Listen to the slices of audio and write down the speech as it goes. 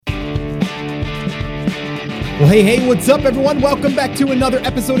Well, hey, what's up, everyone? Welcome back to another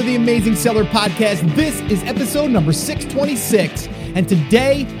episode of the Amazing Seller Podcast. This is episode number 626, and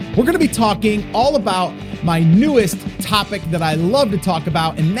today we're going to be talking all about my newest topic that I love to talk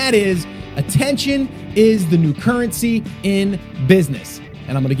about, and that is attention is the new currency in business.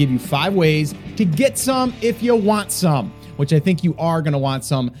 And I'm going to give you 5 ways to get some if you want some, which I think you are going to want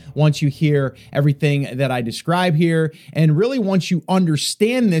some once you hear everything that I describe here. And really, once you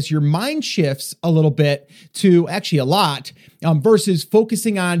understand this, your mind shifts a little bit to actually a lot versus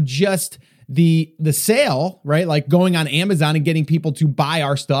focusing on just the sale, right? Like going on Amazon and getting people to buy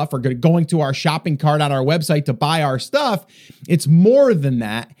our stuff or going to our shopping cart on our website to buy our stuff. It's more than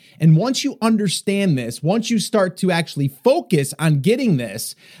that. And once you understand this, once you start to actually focus on getting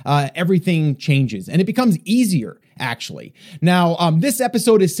this, everything changes and it becomes easier. Actually. Now, this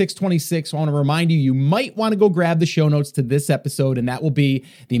episode is 626. So I want to remind you, you might want to go grab the show notes to this episode, and that will be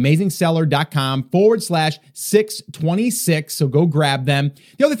theamazingseller.com/626. So go grab them.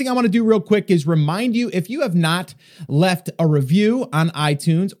 The other thing I want to do real quick is remind you, if you have not left a review on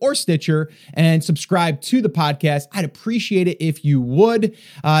iTunes or Stitcher and subscribe to the podcast, I'd appreciate it if you would.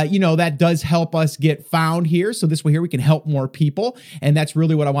 That does help us get found here. So this way here, we can help more people. And that's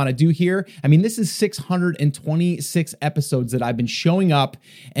really what I want to do here. I mean, this is 626 episodes that I've been showing up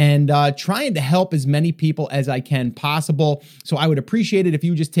and trying to help as many people as I can possible. So I would appreciate it if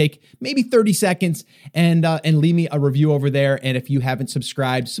you just take maybe 30 seconds and leave me a review over there. And if you haven't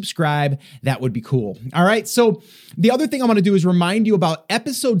subscribed, subscribe. That would be cool. All right. So the other thing I want to do is remind you about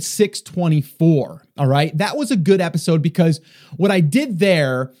episode 624. All right. That was a good episode because what I did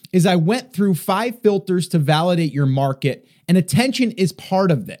there is I went through 5 filters to validate your market, and attention is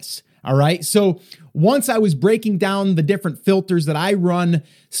part of this. All right. So once I was breaking down the different filters that I run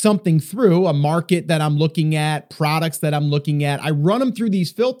something through, a market that I'm looking at, products that I'm looking at, I run them through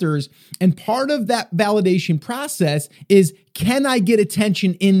these filters. And part of that validation process is, can I get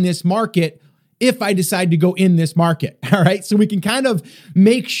attention in this market if I decide to go in this market? All right. So we can kind of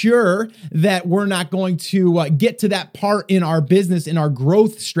make sure that we're not going to get to that part in our business, in our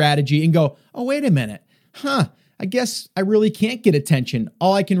growth strategy and go, oh, wait a minute. I guess I really can't get attention.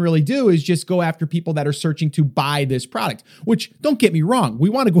 All I can really do is just go after people that are searching to buy this product, which, don't get me wrong, we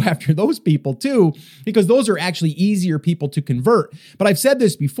want to go after those people too, because those are actually easier people to convert. But I've said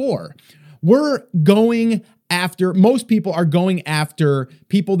this before, most people are going after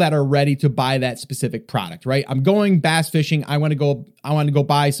people that are ready to buy that specific product, right? I'm going bass fishing. I want to go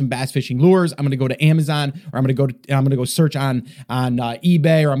buy some bass fishing lures. I'm going to go to Amazon, or I'm going to go search on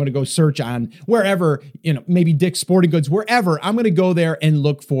eBay, or I'm going to go search on wherever, maybe Dick's Sporting Goods, wherever. I'm going to go there and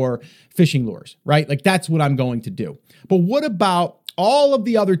look for fishing lures, right? Like that's what I'm going to do. But what about all of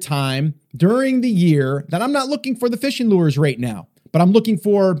the other time during the year that I'm not looking for the fishing lures right now, but I'm looking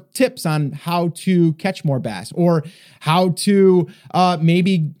for tips on how to catch more bass, or how to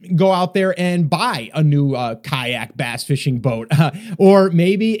maybe go out there and buy a new kayak bass fishing boat. Or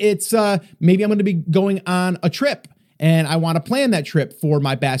maybe maybe I'm going to be going on a trip and I want to plan that trip for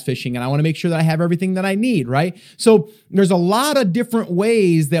my bass fishing, and I want to make sure that I have everything that I need, right? So there's a lot of different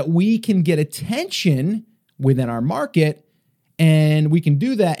ways that we can get attention within our market. And we can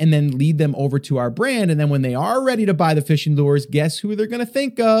do that and then lead them over to our brand. And then when they are ready to buy the fishing lures, guess who they're going to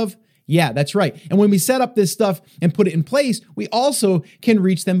think of? Yeah, that's right. And when we set up this stuff and put it in place, we also can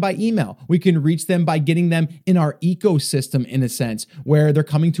reach them by email. We can reach them by getting them in our ecosystem, in a sense, where they're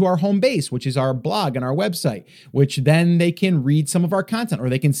coming to our home base, which is our blog and our website, which then they can read some of our content, or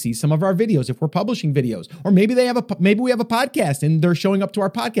they can see some of our videos if we're publishing videos. Or maybe we have a podcast and they're showing up to our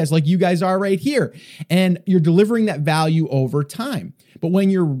podcast like you guys are right here. And you're delivering that value over time. But when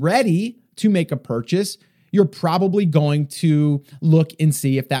you're ready to make a purchase, you're probably going to look and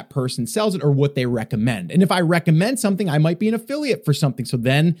see if that person sells it or what they recommend. And if I recommend something, I might be an affiliate for something. So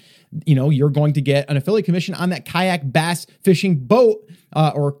then, you're going to get an affiliate commission on that kayak bass fishing boat,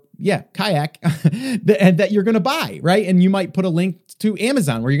 kayak that you're going to buy, right? And you might put a link to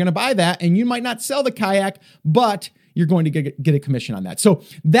Amazon where you're going to buy that, and you might not sell the kayak, but you're going to get a commission on that. So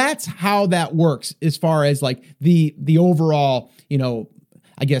that's how that works as far as like the overall,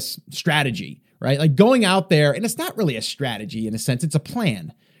 strategy. Right? Like going out there, and it's not really a strategy in a sense, it's a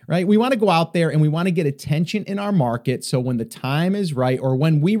plan, right? We want to go out there and we want to get attention in our market. So when the time is right, or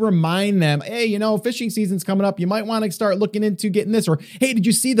when we remind them, hey, fishing season's coming up, you might want to start looking into getting this, or, hey, did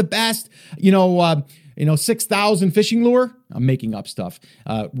you see the best, 6,000 fishing lure? I'm making up stuff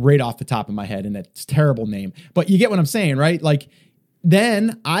right off the top of my head, and that's a terrible name, but you get what I'm saying, right? Like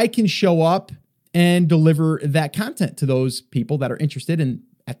then I can show up and deliver that content to those people that are interested. And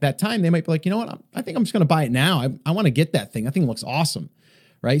at that time, they might be like, you know what? I think I'm just going to buy it now. I want to get that thing. That thing looks awesome,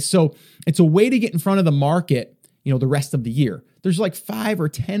 right? So it's a way to get in front of the market, the rest of the year. There's like 5 or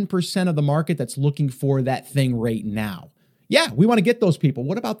 10% of the market that's looking for that thing right now. Yeah, we want to get those people.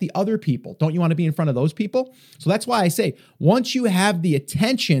 What about the other people? Don't you want to be in front of those people? So that's why I say, once you have the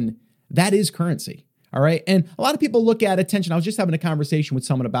attention, that is currency. All right. And a lot of people look at attention. I was just having a conversation with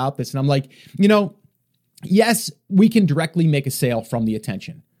someone about this, and I'm like, yes, we can directly make a sale from the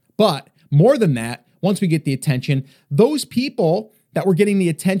attention. But more than that, once we get the attention, those people that we're getting the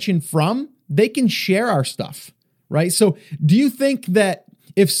attention from, they can share our stuff, right? So do you think that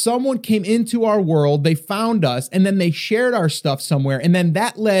if someone came into our world, they found us, and then they shared our stuff somewhere, and then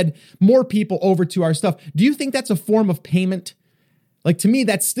that led more people over to our stuff, do you think that's a form of payment? Like, to me,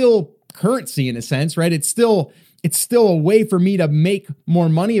 that's still currency in a sense, right? It's still a way for me to make more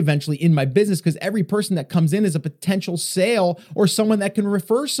money eventually in my business, because every person that comes in is a potential sale or someone that can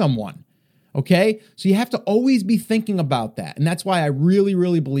refer someone. Okay. So you have to always be thinking about that. And that's why I really,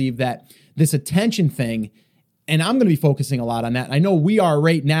 really believe that this attention thing, and I'm going to be focusing a lot on that. I know we are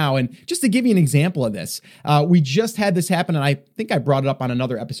right now. And just to give you an example of this, we just had this happen, and I think I brought it up on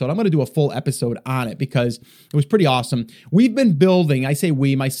another episode. I'm going to do a full episode on it because it was pretty awesome. We've been building, I say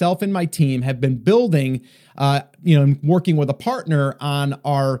we, myself and my team have been building, working with a partner on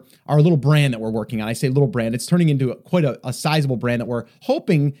our little brand that we're working on. I say little brand. It's turning into quite a sizable brand that we're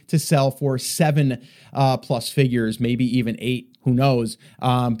hoping to sell for 7 plus figures, maybe even 8. Who knows?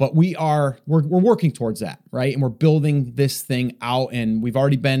 But we're working towards that, right? And we're building this thing out, and we've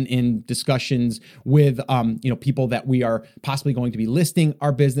already been in discussions with, people that we are possibly going to be listing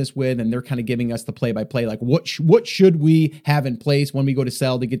our business with, and they're kind of giving us the play-by-play, like what should we have in place when we go to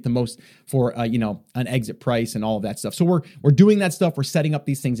sell to get the most for, an exit price and all of that stuff. So we're doing that stuff. We're setting up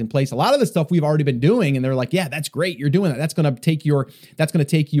these things in place. A lot of the stuff we've already been doing, and they're like, yeah, that's great. You're doing that. That's going to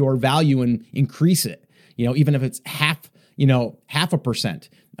take your value and increase it. Even if it's half a percent,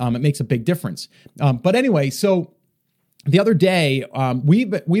 it makes a big difference. But anyway, so the other day, we've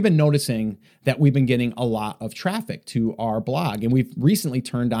been noticing that we've been getting a lot of traffic to our blog, and we've recently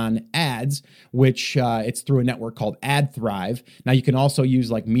turned on ads, which it's through a network called AdThrive. Now you can also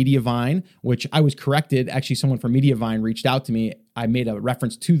use like Mediavine, which I was corrected. Actually, someone from Mediavine reached out to me. I made a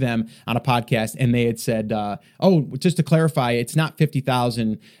reference to them on a podcast, and they had said, just to clarify, it's not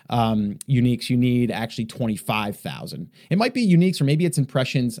 50,000 uniques. You need actually 25,000. It might be uniques, or maybe it's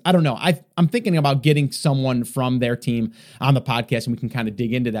impressions. I don't know. I'm thinking about getting someone from their team on the podcast, and we can kind of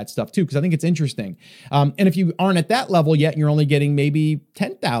dig into that stuff too, because I think it's interesting. And if you aren't at that level yet, and you're only getting maybe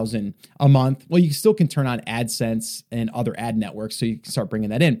 10,000 a month, well, you still can turn on AdSense and other ad networks, so you can start bringing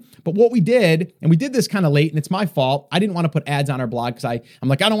that in. But what we did, and we did this kind of late, and it's my fault. I didn't want to put ads on our blog because I'm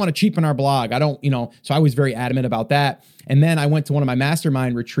like, I don't want to cheapen our blog. I don't, so I was very adamant about that. And then I went to one of my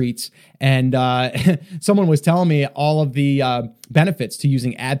mastermind retreats, and someone was telling me all of the benefits to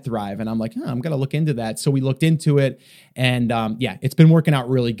using AdThrive. And I'm like, I'm going to look into that. So we looked into it, and it's been working out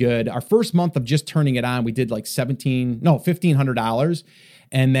really good. Our first month of just turning it on, we did like $1,500.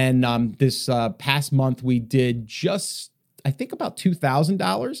 And then this past month, we did just, I think, about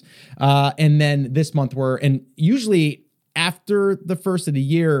 $2,000. And then this month and usually after the first of the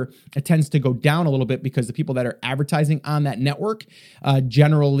year, it tends to go down a little bit because the people that are advertising on that network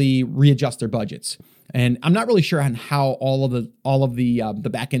generally readjust their budgets. And I'm not really sure on how all of the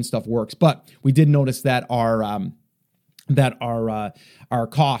back end stuff works, but we did notice that our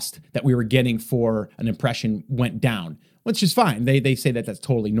cost that we were getting for an impression went down, which is fine. They say that that's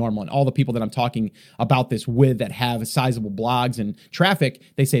totally normal. And all the people that I'm talking about this with that have sizable blogs and traffic,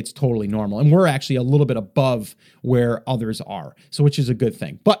 they say it's totally normal. And we're actually a little bit above where others are, so which is a good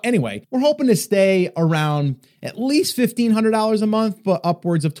thing. But anyway, we're hoping to stay around at least $1,500 a month, but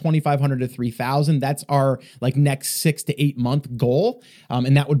upwards of $2,500 to $3,000. That's our next 6 to 8 month goal.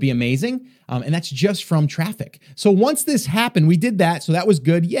 And that would be amazing. And that's just from traffic. So once this happened, we did that. So that was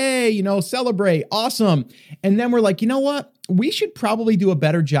good. Yay, celebrate. Awesome. And then we're like, you know what? We should probably do a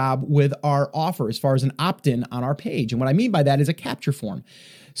better job with our offer as far as an opt-in on our page. And what I mean by that is a capture form.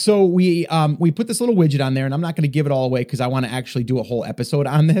 So we put this little widget on there, and I'm not going to give it all away because I want to actually do a whole episode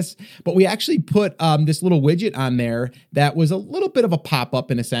on this. But we actually put this little widget on there that was a little bit of a pop-up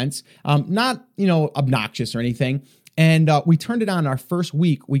in a sense, not obnoxious or anything. And we turned it on our first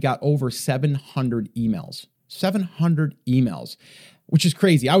week. We got over 700 emails, which is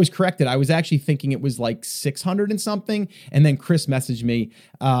crazy. I was corrected. I was actually thinking it was like 600 and something. And then Chris messaged me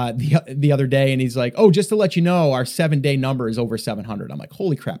the other day, and he's like, oh, just to let you know, our 7-day number is over 700. I'm like,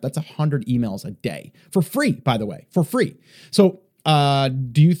 holy crap, that's 100 emails a day for free, by the way, for free. So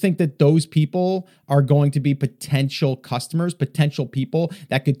do you think that those people are going to be potential customers, potential people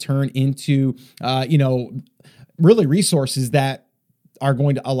that could turn into, really resources that are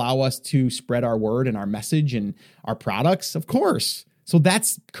going to allow us to spread our word and our message and our products? Of course. So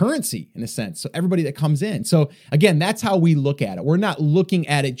that's currency in a sense. So everybody that comes in. So again, that's how we look at it. We're not looking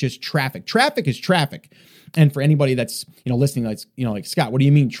at it just traffic. Traffic is traffic. And for anybody that's, listening, like Scott, what do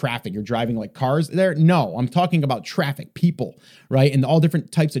you mean traffic? You're driving like cars there? No, I'm talking about traffic, people, right? And all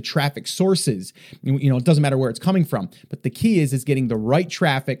different types of traffic sources. It doesn't matter where it's coming from, but the key is getting the right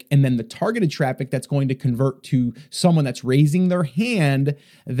traffic and then the targeted traffic that's going to convert to someone that's raising their hand.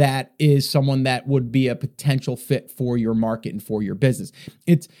 That is someone that would be a potential fit for your market and for your business.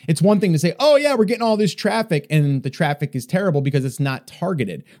 It's one thing to say, oh yeah, we're getting all this traffic, and the traffic is terrible because it's not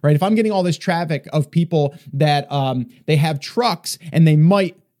targeted, right? If I'm getting all this traffic of people that they have trucks and they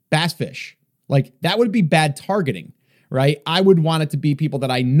might bass fish, like that would be bad targeting, right? I would want it to be people that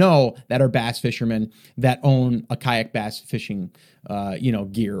I know that are bass fishermen that own a kayak bass fishing,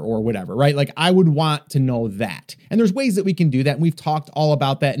 gear or whatever, right? Like I would want to know that. And there's ways that we can do that. And we've talked all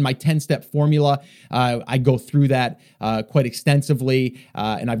about that in my 10-step formula. I go through that quite extensively.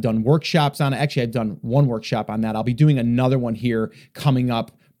 And I've done workshops on it. Actually, I've done one workshop on that. I'll be doing another one here coming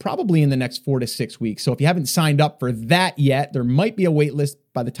up probably in the next 4 to 6 weeks. So if you haven't signed up for that yet, there might be a wait list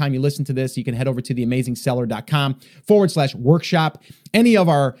by the time you listen to this. You can head over to theamazingseller.com/workshop. Any of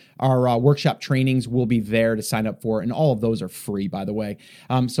our workshop trainings will be there to sign up for, and all of those are free, by the way.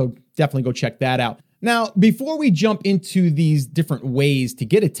 So definitely go check that out. Now, before we jump into these different ways to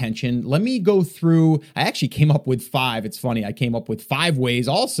get attention, let me go through, I actually came up with 5. It's funny, I came up with 5 ways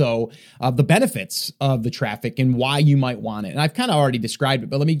also of the benefits of the traffic and why you might want it. And I've kind of already described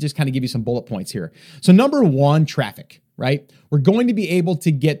it, but let me just kind of give you some bullet points here. So number 1, traffic, right? We're going to be able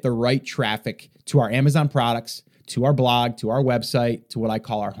to get the right traffic to our Amazon products, to our blog, to our website, to what I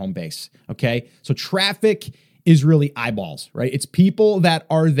call our home base, okay? So traffic is really eyeballs, right? It's people that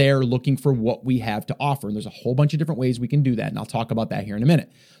are there looking for what we have to offer. And there's a whole bunch of different ways we can do that. And I'll talk about that here in a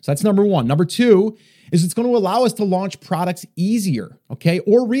minute. So that's number 1. Number 2 is it's going to allow us to launch products easier, okay?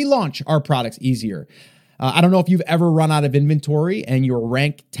 Or relaunch our products easier. I don't know if you've ever run out of inventory and your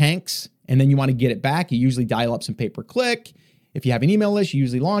rank tanks and then you want to get it back. You usually dial up some pay-per-click. If you have an email list, you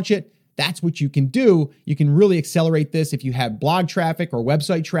usually launch it. That's what you can do. You can really accelerate this if you have blog traffic or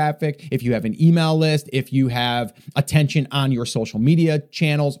website traffic, if you have an email list, if you have attention on your social media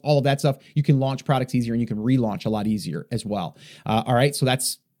channels, all of that stuff. You can launch products easier and you can relaunch a lot easier as well. All right, so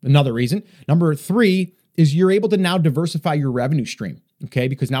that's another reason. Number 3 is you're able to now diversify your revenue stream. Okay,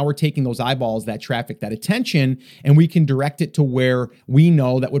 because now we're taking those eyeballs, that traffic, that attention, and we can direct it to where we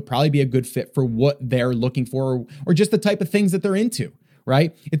know that would probably be a good fit for what they're looking for or just the type of things that they're into.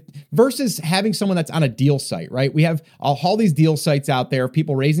 Right? Versus having someone that's on a deal site, right? We have all these deal sites out there of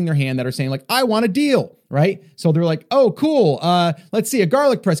people raising their hand that are saying like, I want a deal, right? So they're like, oh, cool. Let's see, a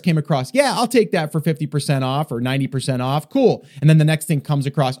garlic press came across. Yeah, I'll take that for 50% off or 90% off. Cool. And then the next thing comes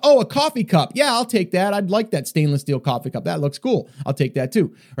across. Oh, a coffee cup. Yeah, I'll take that. I'd like that stainless steel coffee cup. That looks cool. I'll take that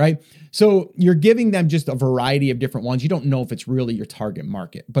too, right? So you're giving them just a variety of different ones. You don't know if it's really your target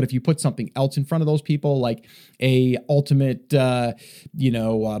market, but if you put something else in front of those people, like a ultimate,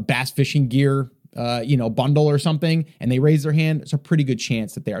 bass fishing gear, bundle or something, and they raise their hand, it's a pretty good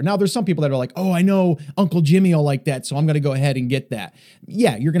chance that they are. Now, there's some people that are like, oh, I know Uncle Jimmy will like that, so I'm going to go ahead and get that.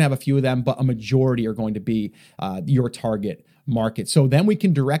 Yeah, you're going to have a few of them, but a majority are going to be your target market. So then we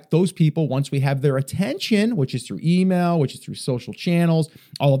can direct those people once we have their attention, which is through email, which is through social channels,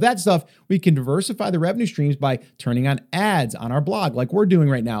 all of that stuff. We can diversify the revenue streams by turning on ads on our blog like we're doing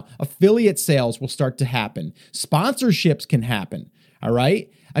right now. Affiliate sales will start to happen. Sponsorships can happen. All right.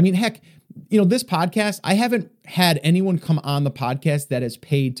 I mean, heck, this podcast, I haven't had anyone come on the podcast that is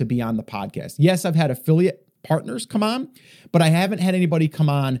paid to be on the podcast. Yes, I've had affiliate partners come on, but I haven't had anybody come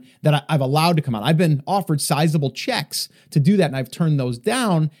on that I've allowed to come on. I've been offered sizable checks to do that, and I've turned those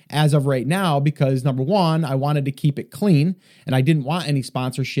down as of right now because, number 1, I wanted to keep it clean, and I didn't want any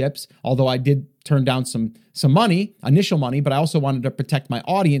sponsorships, although I did turn down some money, initial money, but I also wanted to protect my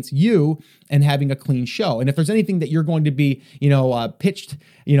audience, you, and having a clean show. And if there's anything that you're going to be, pitched,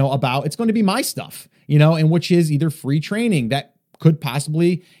 about, it's going to be my stuff, and which is either free training that could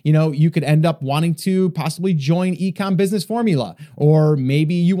possibly, you could end up wanting to possibly join Ecom Business Formula, or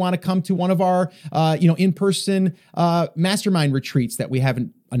maybe you want to come to one of our, in-person mastermind retreats that we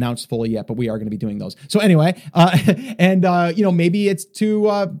haven't announced fully yet, but we are going to be doing those. So anyway, maybe it's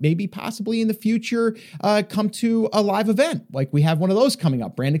to maybe possibly in the future come to a live event. Like we have one of those coming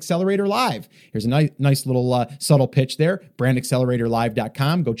up, Brand Accelerator Live. Here's a nice little subtle pitch there,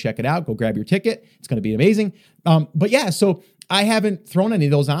 brandacceleratorlive.com. Go check it out. Go grab your ticket. It's going to be amazing. But yeah, so I haven't thrown any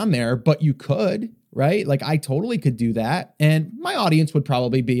of those on there, but you could. right? Like I totally could do that. And my audience would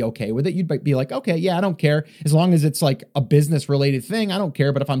probably be okay with it. You'd be like, okay, yeah, I don't care. As long as it's like a business related thing, I don't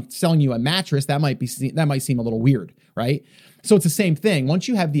care. But if I'm selling you a mattress, that might seem a little weird, right? So it's the same thing. Once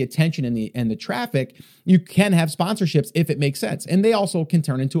you have the attention and the traffic, you can have sponsorships if it makes sense. And they also can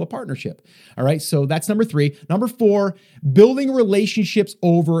turn into a partnership. All right. So that's number 3. Number 4, building relationships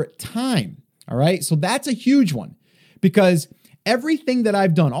over time. All right. So that's a huge one because everything that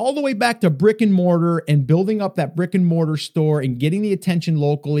I've done all the way back to brick and mortar and building up that brick and mortar store and getting the attention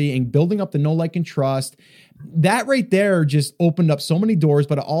locally and building up the know, like, and trust, that right there just opened up so many doors,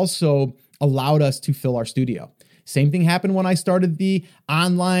 but it also allowed us to fill our studio. Same thing happened when I started the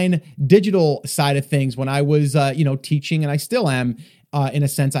online digital side of things when I was, teaching, and I still am. In a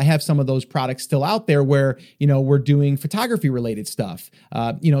sense, I have some of those products still out there where, we're doing photography related stuff.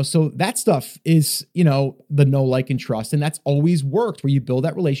 So that stuff is, the know, like, and trust. And that's always worked where you build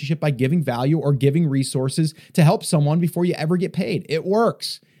that relationship by giving value or giving resources to help someone before you ever get paid. It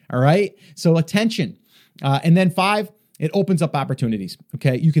works. All right. So attention. And then 5, it opens up opportunities.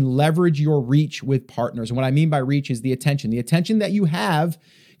 Okay. You can leverage your reach with partners. And what I mean by reach is the attention. The attention that you have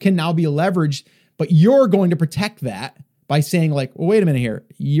can now be leveraged, but you're going to protect that by saying like, well, wait a minute here,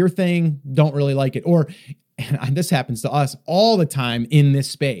 your thing, don't really like it. Or, and this happens to us all the time in this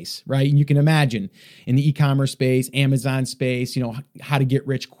space, right? And you can imagine in the e-commerce space, Amazon space, how to get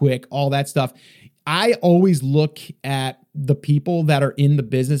rich quick, all that stuff. I always look at the people that are in the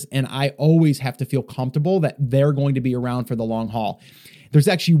business and I always have to feel comfortable that they're going to be around for the long haul. There's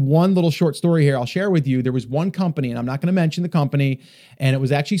actually one little short story here I'll share with you. There was one company, and I'm not going to mention the company, and it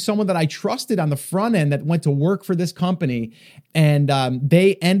was actually someone that I trusted on the front end that went to work for this company, and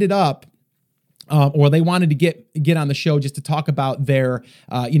they ended up or they wanted to get on the show just to talk about their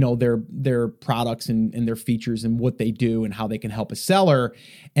products and their features and what they do and how they can help a seller.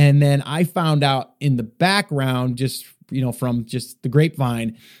 And then I found out in the background, just from just the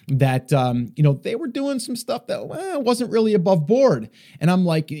grapevine, that they were doing some stuff that wasn't really above board. And I'm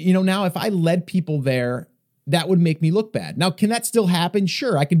like, now if I led people there, that would make me look bad. Now, can that still happen?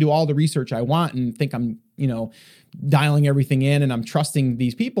 Sure, I can do all the research I want and think I'm, dialing everything in and I'm trusting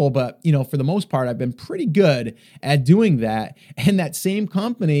these people. But, for the most part, I've been pretty good at doing that. And that same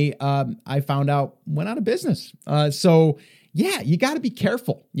company, I found out went out of business. So yeah, you got to be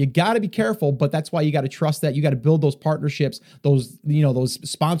careful. But that's why you got to trust that. You got to build those partnerships, those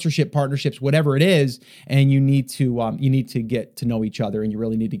sponsorship partnerships, whatever it is. And you need to get to know each other, and you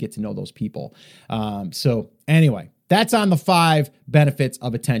really need to get to know those people. So anyway, that's on the 5 benefits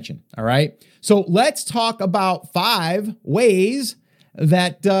of attention. All right. So let's talk about 5 ways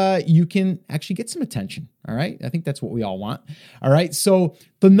that you can actually get some attention. All right. I think that's what we all want. All right. So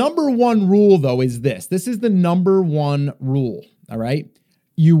the number 1 rule, though, is this. This is the number 1 rule. All right.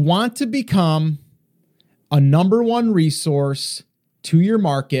 You want to become a number 1 resource to your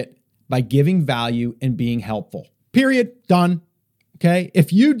market by giving value and being helpful. Period. Done. Okay.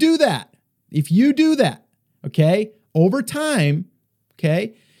 If you do that, okay, over time,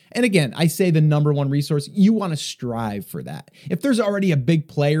 okay. And again, I say the number 1 resource, you want to strive for that. If there's already a big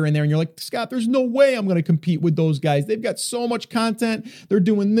player in there and you're like, Scott, there's no way I'm going to compete with those guys. They've got so much content. They're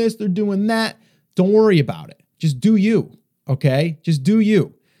doing this, they're doing that. Don't worry about it. Just do you, okay? Just do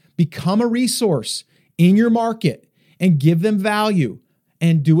you. Become a resource in your market and give them value,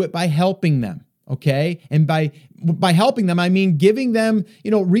 and do it by helping them, okay? And by helping them, I mean giving them,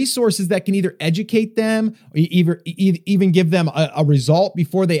 resources that can either educate them or even give them a result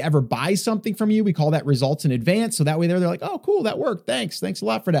before they ever buy something from you. We call that results in advance. So that way they're like, oh, cool, that worked. Thanks a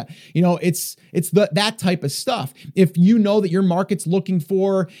lot for that. It's that type of stuff. If you know that your market's looking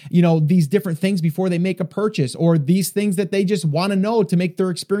for, these different things before they make a purchase, or these things that they just want to know to make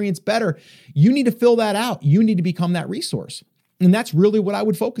their experience better, you need to fill that out. You need to become that resource. And that's really what I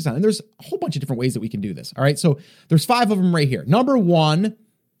would focus on. And there's a whole bunch of different ways that we can do this. All right. So there's 5 of them right here. Number 1,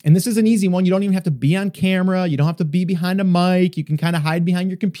 and this is an easy one. You don't even have to be on camera. You don't have to be behind a mic. You can kind of hide behind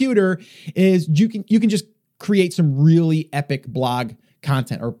your computer. Is you can just create some really epic blog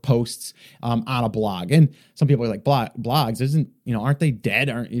content or posts on a blog. And some people are like, blogs aren't they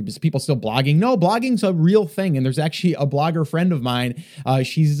dead? Is people still blogging? No, blogging's a real thing. And there's actually a blogger friend of mine.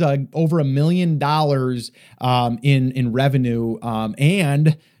 She's over $1 million in revenue.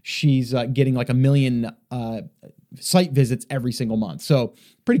 And she's getting like 1 million site visits every single month. So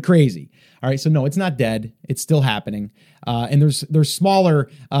pretty crazy. All right. So no, it's not dead. It's still happening. And there's smaller,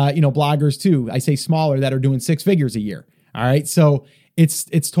 bloggers too. I say smaller that are doing 6 figures a year. All right. So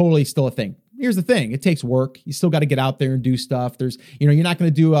it's totally still a thing. here's the thing. It takes work. You still got to get out there and do stuff. There's, you're not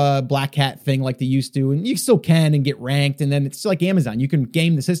going to do a black hat thing like they used to, and you still can and get ranked. And then it's like Amazon. You can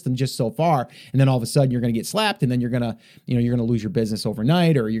game the system just so far. And then all of a sudden you're going to get slapped, and then you're going to lose your business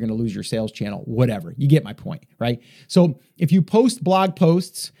overnight, or you're going to lose your sales channel, whatever. You get my point, right? So if you post blog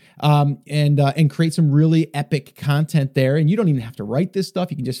posts, and create some really epic content there, and you don't even have to write this stuff.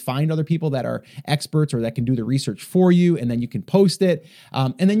 You can just find other people that are experts or that can do the research for you, and then you can post it.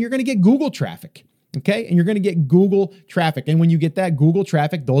 And then you're going to get Google traffic. Okay. And you're going to get Google traffic. And when you get that Google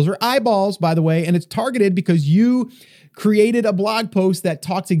traffic, those are eyeballs, by the way, and it's targeted because you created a blog post that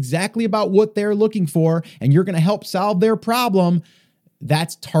talks exactly about what they're looking for, and you're going to help solve their problem.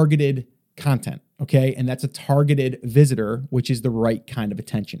 That's targeted content. Okay. And that's a targeted visitor, which is the right kind of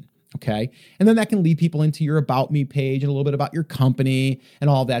attention. Okay. And then that can lead people into your About Me page and a little bit about your company and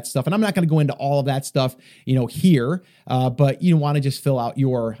all of that stuff. And I'm not going to go into all of that stuff, here, but you want to just fill out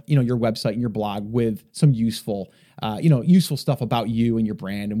your website and your blog with some useful stuff about you and your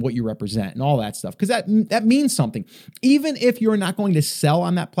brand and what you represent and all that stuff. Because that means something. Even if you're not going to sell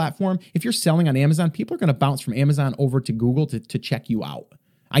on that platform, if you're selling on Amazon, people are going to bounce from Amazon over to Google to check you out.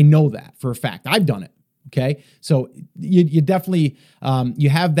 I know that for a fact. I've done it. Okay. So you definitely, you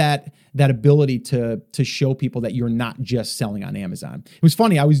have that ability to show people that you're not just selling on Amazon. It was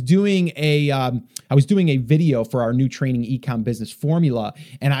funny. I was doing a video for our new training, Ecom Business Formula.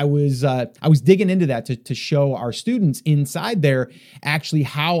 And I was digging into that to show our students inside there actually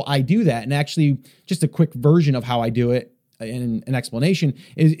how I do that. And actually just a quick version of how I do it. In an explanation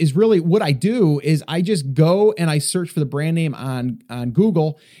is really what I do is I just go and I search for the brand name on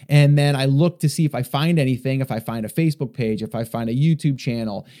Google, and then I look to see if I find anything, if I find a Facebook page, if I find a YouTube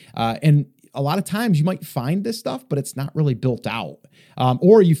channel, and a lot of times you might find this stuff, but it's not really built out,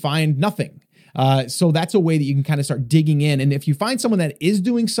 or you find nothing. So that's a way that you can kind of start digging in. And if you find someone that is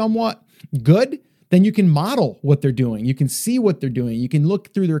doing somewhat good, then you can model what they're doing. You can see what they're doing. You can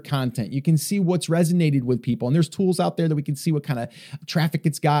look through their content. You can see what's resonated with people. And there's tools out there that we can see what kind of traffic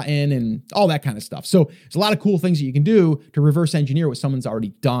it's gotten and all that kind of stuff. So there's a lot of cool things that you can do to reverse engineer what someone's already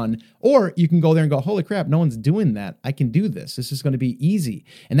done. Or you can go there and go, holy crap, no one's doing that. I can do this. This is going to be easy.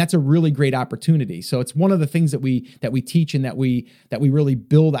 And that's a really great opportunity. So it's one of the things that we teach, and that we really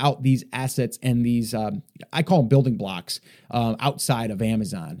build out these assets and these, I call them building blocks, outside of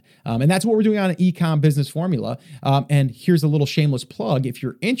Amazon. And that's what we're doing on an Ecom Business Formula. And here's a little shameless plug. If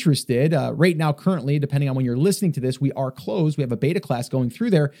you're interested, right now, currently, depending on when you're listening to this, we are closed. We have a beta class going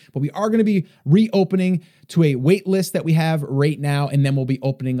through there, but we are going to be reopening to a wait list that we have right now. And then we'll be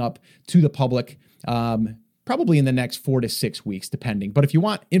opening up to the public, probably in the next 4 to 6 weeks, depending. But if you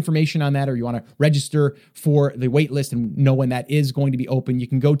want information on that, or you want to register for the wait list and know when that is going to be open, you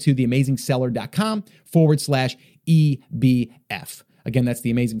can go to theamazingseller.com/EBF. Again, that's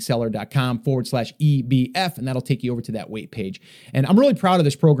theamazingseller.com/EBF, and that'll take you over to that wait page. And I'm really proud of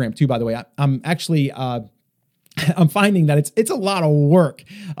this program too, by the way. I'm actually, I'm finding that it's a lot of work.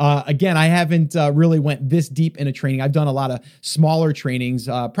 Again, I haven't really went this deep into training. I've done a lot of smaller trainings.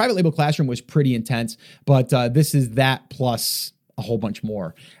 Private Label Classroom was pretty intense, but this is that plus a whole bunch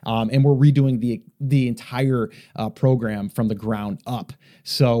more. And we're redoing the entire program from the ground up.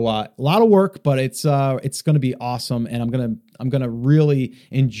 So a lot of work, but it's going to be awesome. And I'm going to really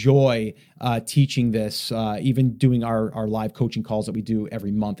enjoy teaching this, even doing our live coaching calls that we do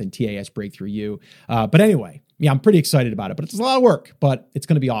every month in TAS Breakthrough U. But anyway, yeah, I'm pretty excited about it, but it's a lot of work, but it's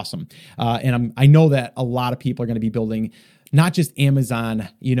going to be awesome. And I know that a lot of people are going to be building not just Amazon,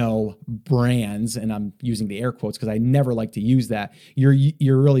 brands, and I'm using the air quotes because I never like to use that.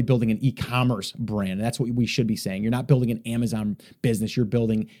 You're really building an e-commerce brand. And that's what we should be saying. You're not building an Amazon business. You're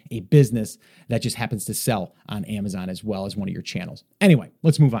building a business that just happens to sell on Amazon as well as one of your channels. Anyway,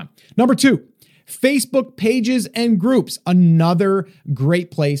 let's move on. Number 2, Facebook pages and groups. Another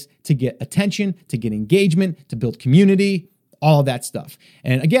great place to get attention, to get engagement, to build community, all of that stuff.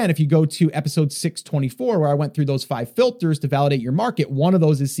 And again, if you go to episode 624, where I went through those 5 filters to validate your market, one of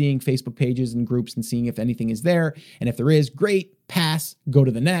those is seeing Facebook pages and groups and seeing if anything is there. And if there is, great. Pass, go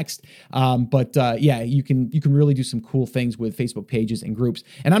to the next. But you can really do some cool things with Facebook pages and groups.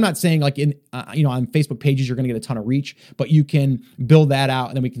 And I'm not saying like on Facebook pages, you're going to get a ton of reach, but you can build that out,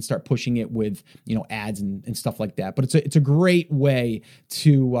 and then we can start pushing it with, ads and stuff like that. But it's a great way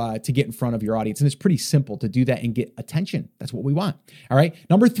to get in front of your audience. And it's pretty simple to do that and get attention. That's what we want. All right.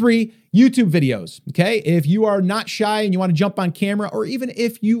 Number 3, YouTube videos. Okay. If you are not shy and you want to jump on camera, or even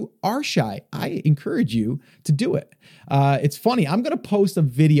if you are shy, I encourage you to do it. It's funny. I'm going to post a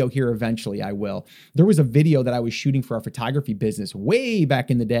video here eventually. I will. There was a video that I was shooting for our photography business way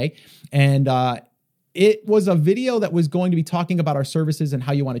back in the day. And it was a video that was going to be talking about our services and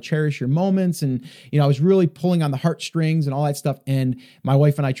how you want to cherish your moments. And, I was really pulling on the heartstrings and all that stuff. And my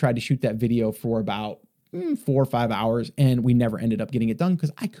wife and I tried to shoot that video for about 4 or 5 hours, and we never ended up getting it done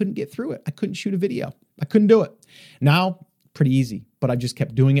because I couldn't get through it. I couldn't shoot a video. I couldn't do it. Now, pretty easy, but I just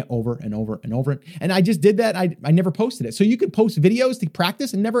kept doing it over and over and over. And I just did that. I never posted it. So you could post videos to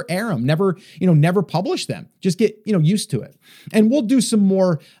practice and never air them, never publish them. Just get, used to it. And we'll do some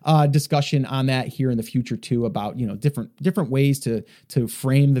more discussion on that here in the future too, about, different ways to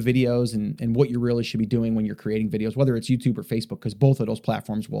frame the videos and what you really should be doing when you're creating videos, whether it's YouTube or Facebook, because both of those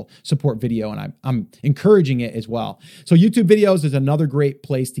platforms will support video, and I'm encouraging it as well. So YouTube videos is another great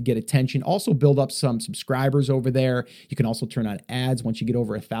place to get attention. Also build up some subscribers over there. You can also turn on ads once you get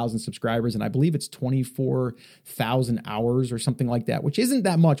over 1,000 subscribers. And I believe it's 24,000 hours or something like that, which isn't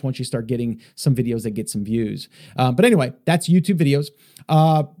that much once you start getting some videos that get some views. But anyway, that's YouTube videos.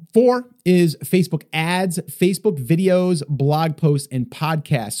 4 is Facebook ads, Facebook videos, blog posts, and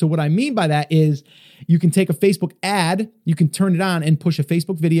podcasts. So what I mean by that is you can take a Facebook ad, you can turn it on and push a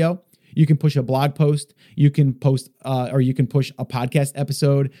Facebook video. You can push a blog post, you can post, or you can push a podcast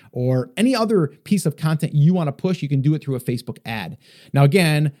episode or any other piece of content you want to push. You can do it through a Facebook ad. Now,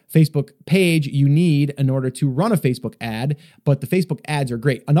 again, Facebook page you need in order to run a Facebook ad, but the Facebook ads are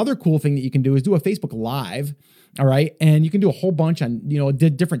great. Another cool thing that you can do is do a Facebook Live. All right. And you can do a whole bunch on,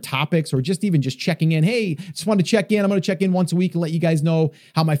 different topics, or just checking in. Hey, just wanted to check in. I'm going to check in once a week and let you guys know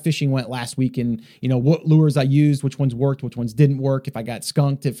how my fishing went last week and, what lures I used, which ones worked, which ones didn't work, if I got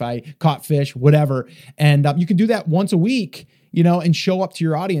skunked, if I caught fish, whatever. And you can do that once a week, and show up to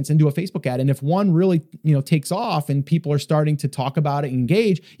your audience and do a Facebook ad. And if one really, takes off and people are starting to talk about it and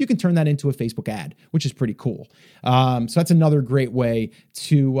engage, you can turn that into a Facebook ad, which is pretty cool. So that's another great way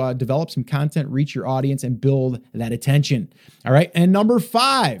to develop some content, reach your audience, and build that attention. All right. And number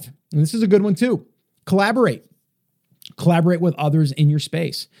 5, and this is a good one too, collaborate with others in your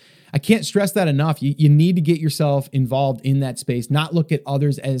space. I can't stress that enough. You need to get yourself involved in that space, not look at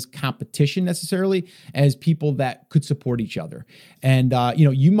others as competition necessarily, as people that could support each other. And,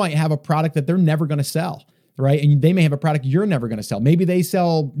 you might have a product that they're never going to sell, right? And they may have a product you're never going to sell. Maybe they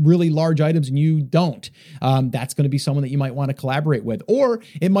sell really large items and you don't. That's going to be someone that you might want to collaborate with. Or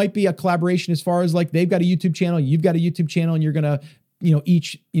it might be a collaboration as far as like they've got a YouTube channel, you've got a YouTube channel, and you're going to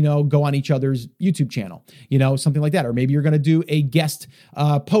each, go on each other's YouTube channel, something like that. Or maybe you're going to do a guest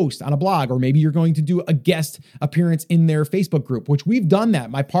post on a blog, or maybe you're going to do a guest appearance in their Facebook group, which we've done that.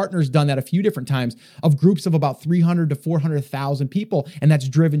 My partner's done that a few different times, of groups of about 300 to 400,000 people. And that's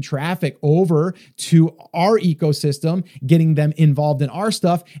driven traffic over to our ecosystem, getting them involved in our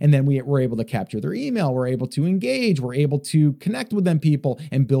stuff. And then we're able to capture their email. We're able to engage. We're able to connect with them people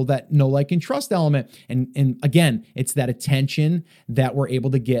and build that know, like, and trust element. And again, it's that attention that we're able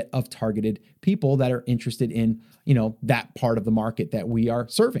to get of targeted people that are interested in, that part of the market that we are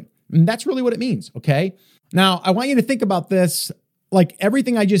serving. And that's really what it means. Okay. Now I want you to think about this, like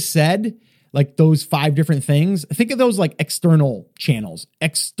everything I just said, like those 5 different things. Think of those like external channels,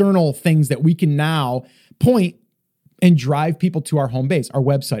 external things that we can now point and drive people to our home base, our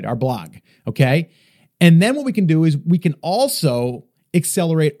website, our blog. Okay. And then what we can do is we can also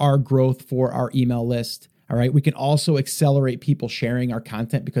accelerate our growth for our email list. All right. We can also accelerate people sharing our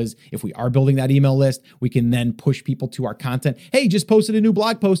content, because if we are building that email list, we can then push people to our content. Hey, just posted a new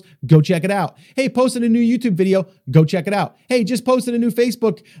blog post. Go check it out. Hey, posted a new YouTube video. Go check it out. Hey, just posted a new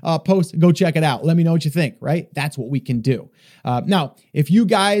Facebook post. Go check it out. Let me know what you think, right? That's what we can do. Now, if you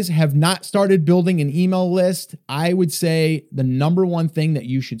guys have not started building an email list, I would say the number one thing that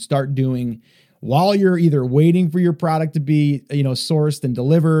you should start doing while you're either waiting for your product to be, sourced and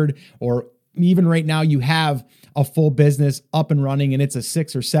delivered, or even right now you have a full business up and running and it's a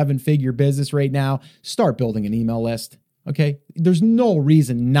 6 or 7 figure business right now, start building an email list. Okay. There's no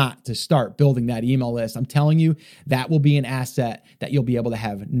reason not to start building that email list. I'm telling you, that will be an asset that you'll be able to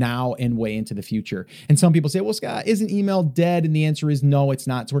have now and way into the future. And some people say, well, Scott, isn't email dead? And the answer is no, it's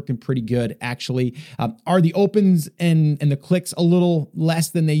not. It's working pretty good, actually. Are the opens and the clicks a little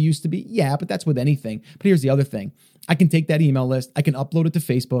less than they used to be? Yeah, but that's with anything. But here's the other thing. I can take that email list. I can upload it to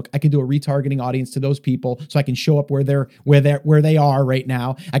Facebook. I can do a retargeting audience to those people, so I can show up where they are right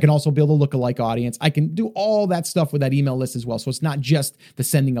now. I can also build a lookalike audience. I can do all that stuff with that email list as well. So it's not just the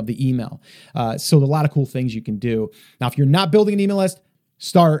sending of the email. So a lot of cool things you can do. Now, if you're not building an email list,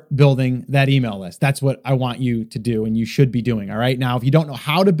 start building that email list. That's what I want you to do, and you should be doing. All right. Now, if you don't know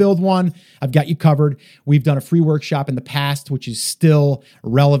how to build one, I've got you covered. We've done a free workshop in the past, which is still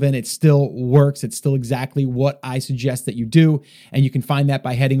relevant. It still works. It's still exactly what I suggest that you do. And you can find that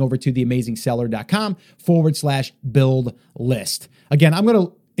by heading over to theamazingseller.com/build list. Again, I'm going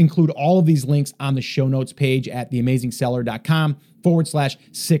to include all of these links on the show notes page at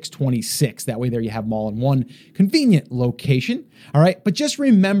theamazingseller.com/626. That way there you have them all in one convenient location. All right. But just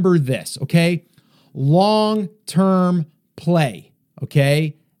remember this, okay? Long-term play,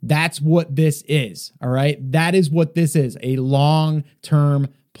 okay? That's what this is. All right. That is what this is, a long-term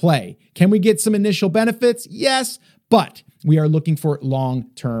play. Can we get some initial benefits? Yes, but we are looking for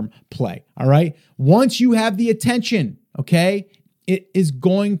long-term play. All right. Once you have the attention, okay, it is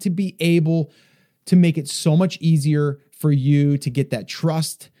going to be able to make it so much easier for you to get that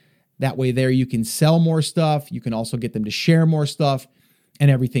trust. That way there you can sell more stuff. You can also get them to share more stuff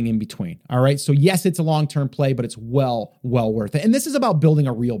and everything in between. All right. So yes, it's a long-term play, but it's well worth it. And this is about building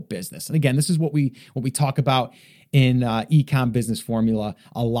a real business. And again, this is what we talk about in Ecom Business Formula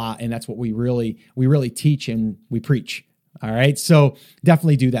a lot. And that's what we really teach and we preach. All right. So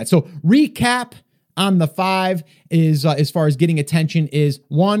definitely do that. So recap on the 5 is as far as getting attention is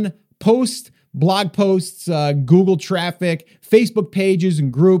 1, blog posts, Google traffic, Facebook pages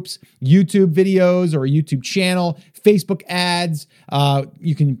and groups, YouTube videos or a YouTube channel, Facebook ads.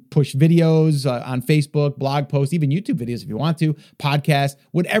 You can push videos on Facebook, blog posts, even YouTube videos if you want to, podcasts,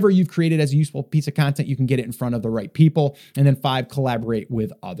 whatever you've created as a useful piece of content, you can get it in front of the right people. And then 5, collaborate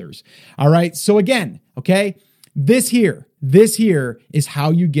with others. All right. So again, okay, this here is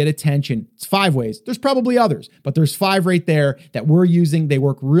how you get attention. It's 5 ways. There's probably others, but there's 5 right there that we're using. They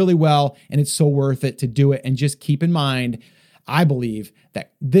work really well, and it's so worth it to do it. And just keep in mind, I believe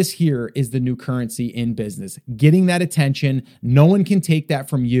that this here is the new currency in business. Getting that attention, no one can take that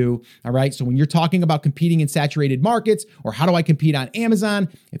from you, all right? So when you're talking about competing in saturated markets or how do I compete on Amazon,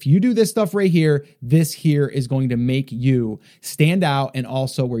 if you do this stuff right here, this here is going to make you stand out and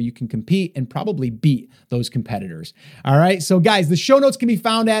also where you can compete and probably beat those competitors, all right? So guys, the show notes can be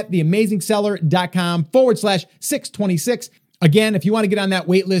found at theamazingseller.com/626. Again, if you want to get on that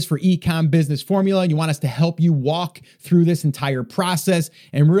wait list for Ecom Business Formula, you want us to help you walk through this entire process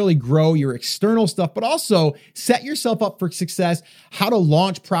and really grow your external stuff, but also set yourself up for success, how to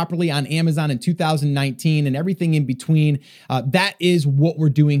launch properly on Amazon in 2019 and everything in between. That is what we're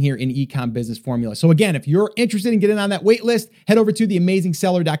doing here in Ecom Business Formula. So again, if you're interested in getting on that wait list, head over to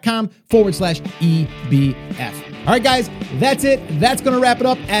theamazingseller.com/EBF. All right, guys, that's it. That's going to wrap it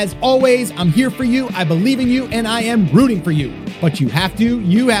up. As always, I'm here for you. I believe in you and I am rooting for you. But you have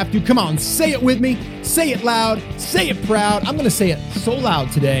to, come on, say it with me, say it loud, say it proud. I'm going to say it so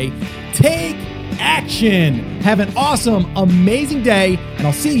loud today. Take action. Have an awesome, amazing day. And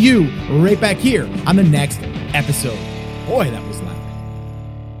I'll see you right back here on the next episode. Boy, that was loud.